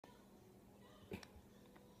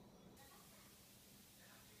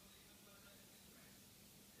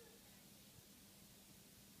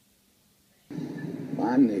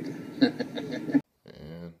my nigga.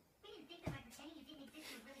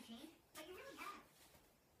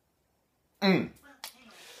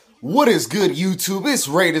 What is good, YouTube? It's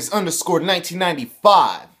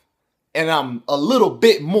Raiders_1995, and I'm a little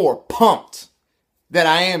bit more pumped than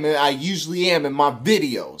I usually am in my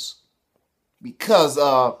videos because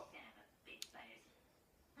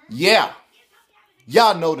yeah,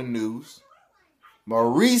 y'all know the news.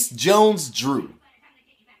 Maurice Jones-Drew,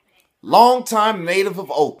 longtime native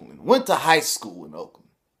of Oakland, went to high school in Oakland.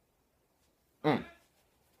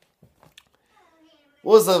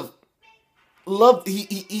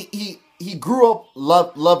 He grew up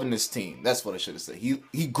loving this team. That's what I should have said.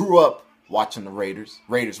 He grew up watching the Raiders.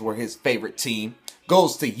 Raiders were his favorite team.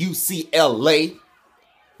 Goes to UCLA,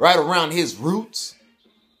 right around his roots.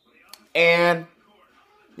 And,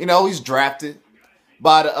 you know, he's drafted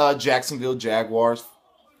by the Jacksonville Jaguars.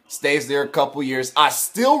 Stays there a couple years. I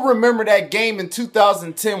still remember that game in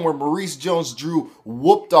 2010 where Maurice Jones-Drew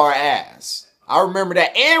whooped our ass. I remember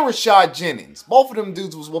that. And Rashad Jennings. Both of them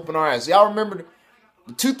dudes was whooping our ass. Y'all remember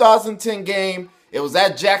the 2010 game? It was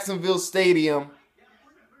at Jacksonville Stadium.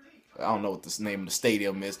 I don't know what the name of the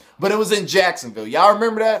stadium is, but it was in Jacksonville. Y'all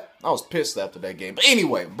remember that? I was pissed after that game. But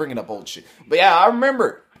anyway, I'm bringing up old shit. But yeah, I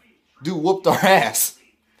remember. Dude whooped our ass.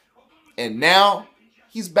 And now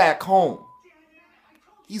he's back home.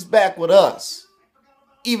 He's back with us.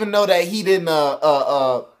 Even though that he didn't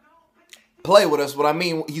play with us, what I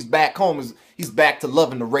mean, he's back home. He's back to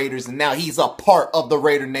loving the Raiders, and now he's a part of the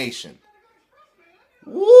Raider Nation.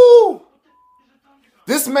 Woo!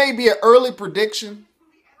 This may be an early prediction.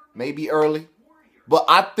 Maybe early. But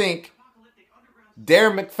I think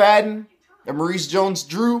Darren McFadden and Maurice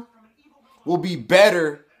Jones-Drew will be a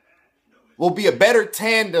better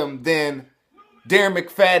tandem than Darren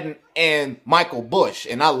McFadden and Michael Bush.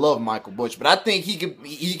 And I love Michael Bush, but I think he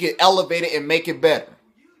could elevate it and make it better.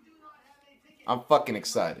 I'm fucking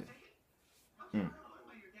excited.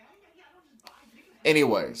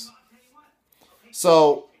 Anyways,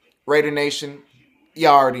 so Raider Nation,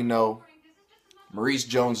 y'all already know Maurice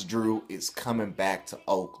Jones-Drew is coming back to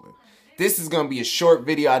Oakland. This is going to be a short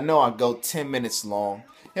video. I know I'll go 10 minutes long.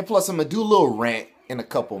 And plus, I'm going to do a little rant in a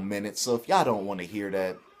couple minutes. So if y'all don't want to hear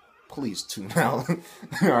that, please tune out.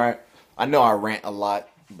 Alright? I know I rant a lot,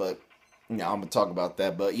 but you know, I'm going to talk about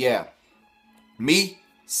that. But yeah, me,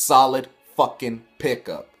 solid fucking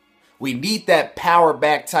pickup. We need that power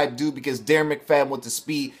back type dude because Darren McFadden with the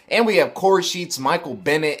speed. And we have Corey Sheets, Michael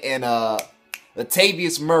Bennett, and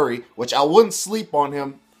Latavius Murray, which I wouldn't sleep on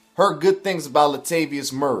him. Heard good things about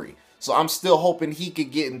Latavius Murray. So I'm still hoping he could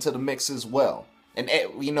get into the mix as well. And,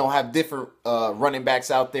 you know, have different running backs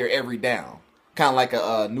out there every down. Kind of like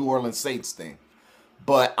a New Orleans Saints thing.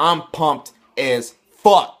 But I'm pumped as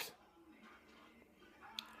fuck.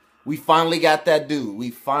 We finally got that dude. We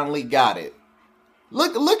finally got it.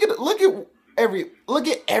 Look at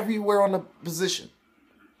everywhere on the position.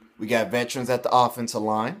 We got veterans at the offensive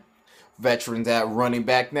line. Veterans at running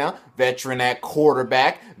back now. Veteran at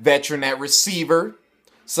quarterback. Veteran at receiver.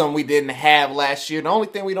 Some we didn't have last year. The only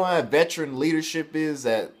thing we don't have veteran leadership is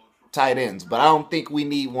at tight ends. But I don't think we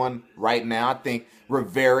need one right now. I think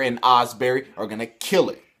Rivera and Osbury are going to kill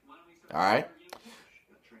it. Alright?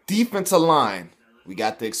 Defensive line. We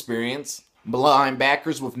got the experience.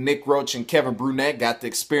 Linebackers with Nick Roach and Kevin Brunette. Got the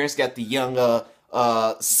experience. Got the young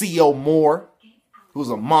C.O. Moore, who's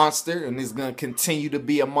a monster and is going to continue to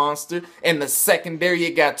be a monster. And the secondary,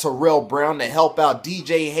 you got Terrell Brown to help out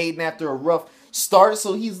DJ Hayden after a rough start.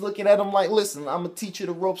 So he's looking at him like, listen, I'm going to teach you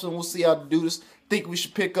the ropes and we'll see how to do this. Think we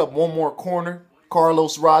should pick up one more corner,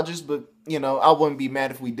 Carlos Rogers. But, you know, I wouldn't be mad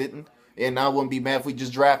if we didn't. And I wouldn't be mad if we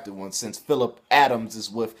just drafted one since Phillip Adams is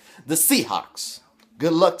with the Seahawks.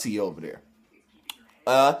 Good luck to you over there.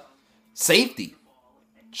 Safety.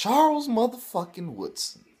 Charles motherfucking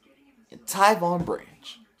Woodson. And Tyvon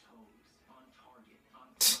Branch.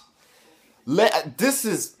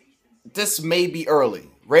 This may be early.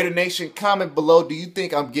 Raider Nation, comment below. Do you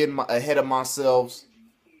think I'm getting ahead of myself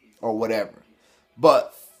or whatever?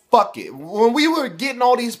 But fuck it. When we were getting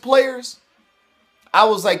all these players, I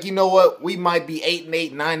was like, you know what? We might be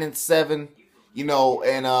 8-8, 9-7. You know,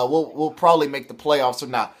 and we'll probably make the playoffs or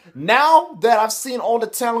not. Now that I've seen all the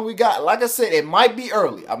talent we got, like I said, it might be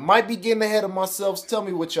early. I might be getting ahead of myself. Tell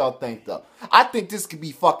me what y'all think, though. I think this could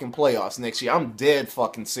be fucking playoffs next year. I'm dead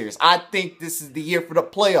fucking serious. I think this is the year for the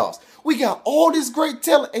playoffs. We got all this great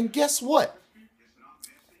talent, and guess what?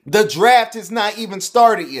 The draft has not even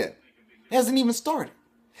started yet. It hasn't even started.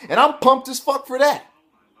 And I'm pumped as fuck for that.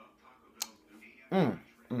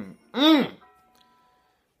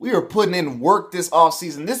 We are putting in work this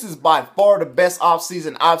offseason. This is by far the best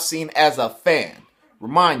offseason I've seen as a fan.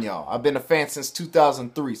 Remind y'all, I've been a fan since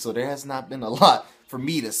 2003, so there has not been a lot for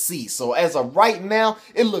me to see. So as of right now,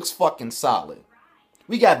 it looks fucking solid.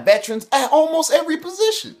 We got veterans at almost every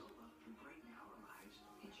position.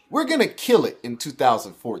 We're going to kill it in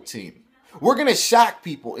 2014. We're going to shock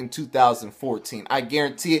people in 2014. I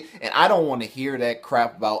guarantee it. And I don't want to hear that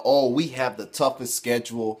crap about, oh, we have the toughest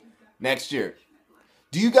schedule next year.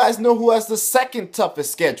 Do you guys know who has the second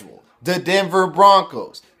toughest schedule? The Denver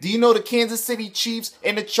Broncos. Do you know the Kansas City Chiefs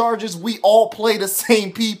and the Chargers? We all play the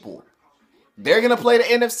same people. They're going to play the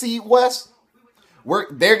NFC West.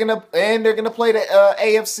 They're going to play the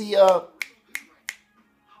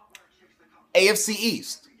AFC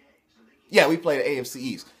East. Yeah, we play the AFC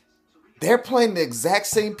East. They're playing the exact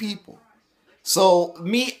same people. So,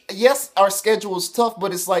 yes, our schedule is tough,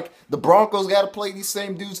 but it's like the Broncos got to play these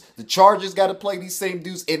same dudes, the Chargers got to play these same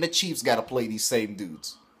dudes, and the Chiefs got to play these same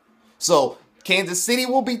dudes. So, Kansas City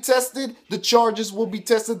will be tested, the Chargers will be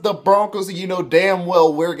tested, the Broncos, you know damn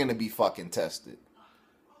well we're going to be fucking tested.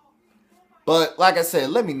 But, like I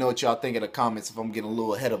said, let me know what y'all think in the comments if I'm getting a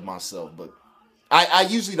little ahead of myself. But I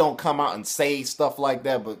usually don't come out and say stuff like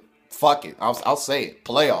that, but fuck it. I'll say it.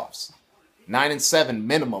 Playoffs. 9-7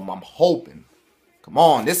 minimum, I'm hoping. Come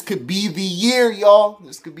on, this could be the year, y'all.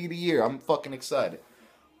 This could be the year. I'm fucking excited.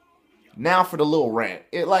 Now for the little rant.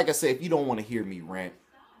 Like I said, if you don't want to hear me rant,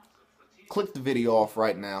 click the video off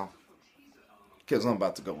right now, because I'm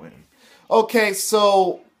about to go in. Okay,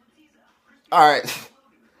 so, alright.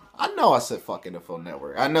 I know I said fuck NFL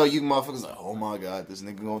Network. I know you motherfuckers like, oh my god, this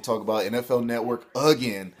nigga gonna talk about NFL Network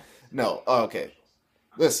again. No, okay.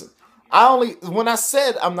 Listen. When I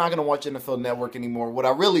said I'm not going to watch NFL Network anymore, what I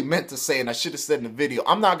really meant to say, and I should have said in the video,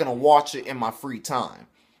 I'm not going to watch it in my free time.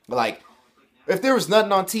 Like, if there was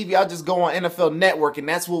nothing on TV, I'd just go on NFL Network, and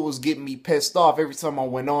that's what was getting me pissed off. Every time I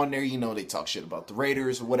went on there, you know, they talk shit about the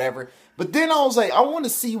Raiders or whatever. But then I was like, I want to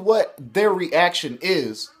see what their reaction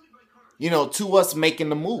is, you know, to us making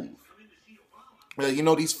the move. You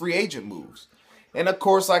know, these free agent moves. And, of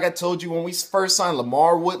course, like I told you, when we first signed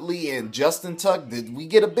Lamar Woodley and Justin Tuck, did we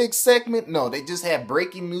get a big segment? No, they just had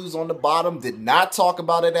breaking news on the bottom, did not talk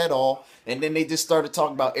about it at all. And then they just started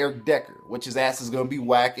talking about Eric Decker, which his ass is going to be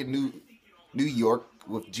whack in New York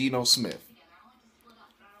with Geno Smith.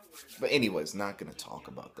 But anyways, not going to talk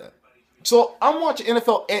about that. So, I'm watching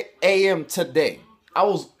NFL AM today.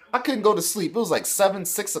 I couldn't go to sleep. It was like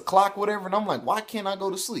 6 o'clock, whatever. And I'm like, why can't I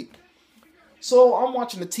go to sleep? So, I'm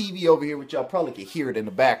watching the TV over here, which y'all probably can hear it in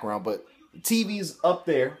the background, but the TV's up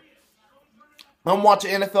there. I'm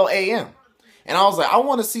watching NFL AM. And I was like, I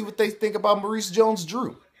want to see what they think about Maurice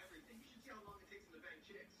Jones-Drew.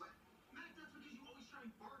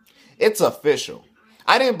 It's official.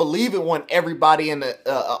 I didn't believe it when everybody in the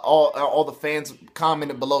all the fans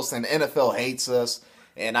commented below saying the NFL hates us.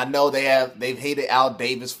 And I know they've hated Al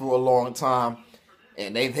Davis for a long time.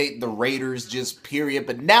 And they've hated the Raiders just period.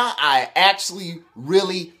 But now I actually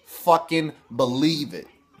really fucking believe it.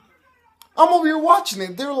 I'm over here watching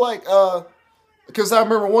it. They're like, because I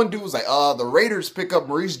remember one dude was like, the Raiders pick up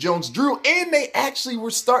Maurice Jones-Drew. And they actually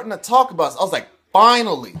were starting to talk about it. I was like,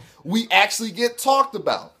 finally, we actually get talked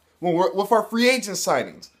about with our free agent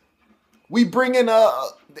signings. We bring in,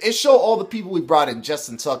 it showed all the people we brought in.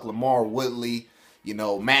 Justin Tuck, Lamar Woodley, you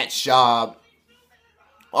know, Matt Schaub,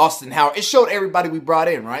 Austin Howard. It showed everybody we brought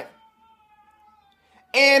in, right?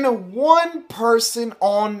 And one person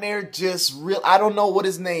on there just I don't know what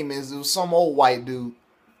his name is. It was some old white dude.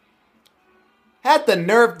 Had the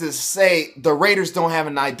nerve to say the Raiders don't have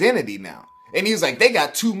an identity now. And he was like, they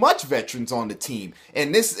got too much veterans on the team.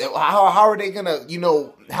 And this, how are they going to, you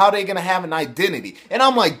know, how are they going to have an identity? And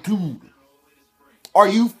I'm like, dude, are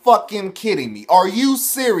you fucking kidding me? Are you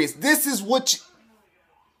serious? This is what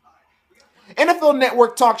NFL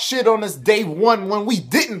Network talked shit on us day one when we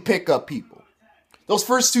didn't pick up people. Those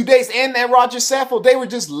first 2 days and that Roger Saffold, they were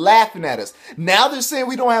just laughing at us. Now they're saying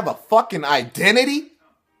we don't have a fucking identity?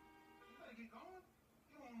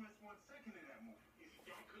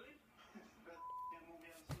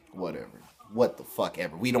 Whatever. What the fuck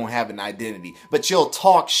ever. We don't have an identity. But you'll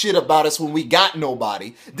talk shit about us when we got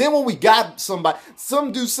nobody. Then when we got somebody,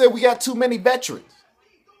 some dude said we got too many veterans.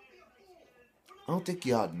 I don't think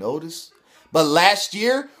y'all noticed. But last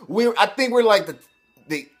year, I think we're like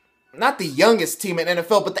the not the youngest team in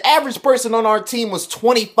NFL, but the average person on our team was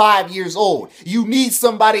 25 years old. You need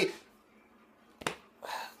somebody.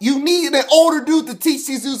 You need an older dude to teach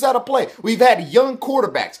these dudes how to play. We've had young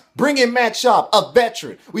quarterbacks. Bring in Matt Schaub, a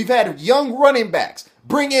veteran. We've had young running backs.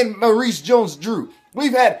 Bring in Maurice Jones-Drew.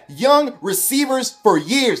 We've had young receivers for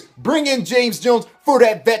years. Bring in James Jones for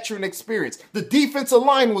that veteran experience. The defensive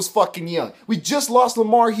line was fucking young. We just lost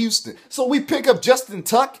Lamar Houston. So we pick up Justin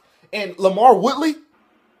Tuck and Lamar Woodley?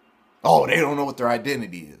 Oh, they don't know what their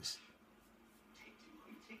identity is.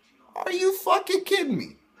 Are you fucking kidding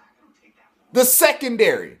me? The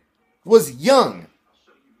secondary was young.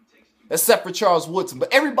 Except for Charles Woodson.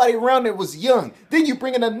 But everybody around there was young. Then you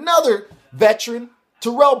bring in another veteran,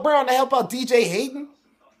 Terrell Brown, to help out DJ Hayden.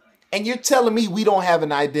 And you're telling me we don't have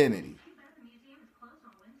an identity.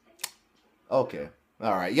 Okay.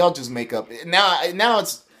 All right. Y'all just make up. Now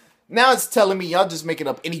it's telling me y'all just making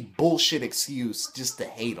up any bullshit excuse just to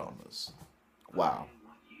hate on us. Wow.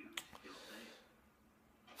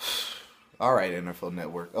 All right, NFL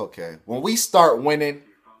Network. Okay. When we start winning,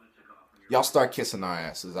 y'all start kissing our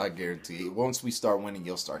asses. I guarantee you. Once we start winning,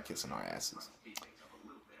 you'll start kissing our asses.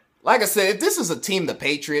 Like I said, if this is a team, the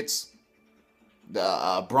Patriots,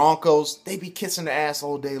 the Broncos, they be kissing their ass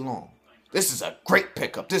all day long. This is a great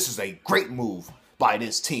pickup. This is a great move by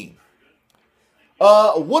this team.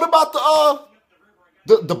 What about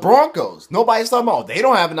the Broncos? Nobody's talking about, they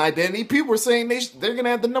don't have an identity. People are saying they're going to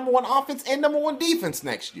have the number one offense and number one defense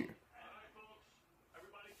next year.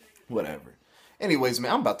 Whatever. Anyways,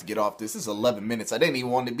 man, I'm about to get off this. This is 11 minutes. I didn't even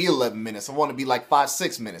want it to be 11 minutes. I want to be like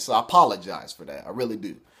 5-6 minutes. So I apologize for that. I really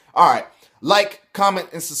do. All right. Like, comment,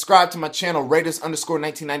 and subscribe to my channel,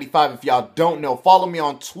 Raiders_1995. If y'all don't know, follow me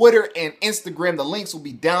on Twitter and Instagram. The links will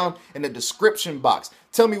be down in the description box.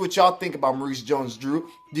 Tell me what y'all think about Maurice Jones-Drew.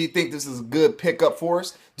 Do you think this is a good pickup for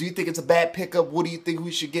us? Do you think it's a bad pickup? What do you think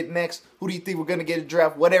we should get next? Who do you think we're going to get a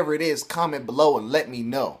draft? Whatever it is, comment below and let me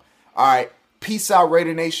know. All right. Peace out,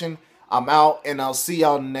 Raider Nation. I'm out, and I'll see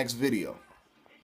y'all in the next video.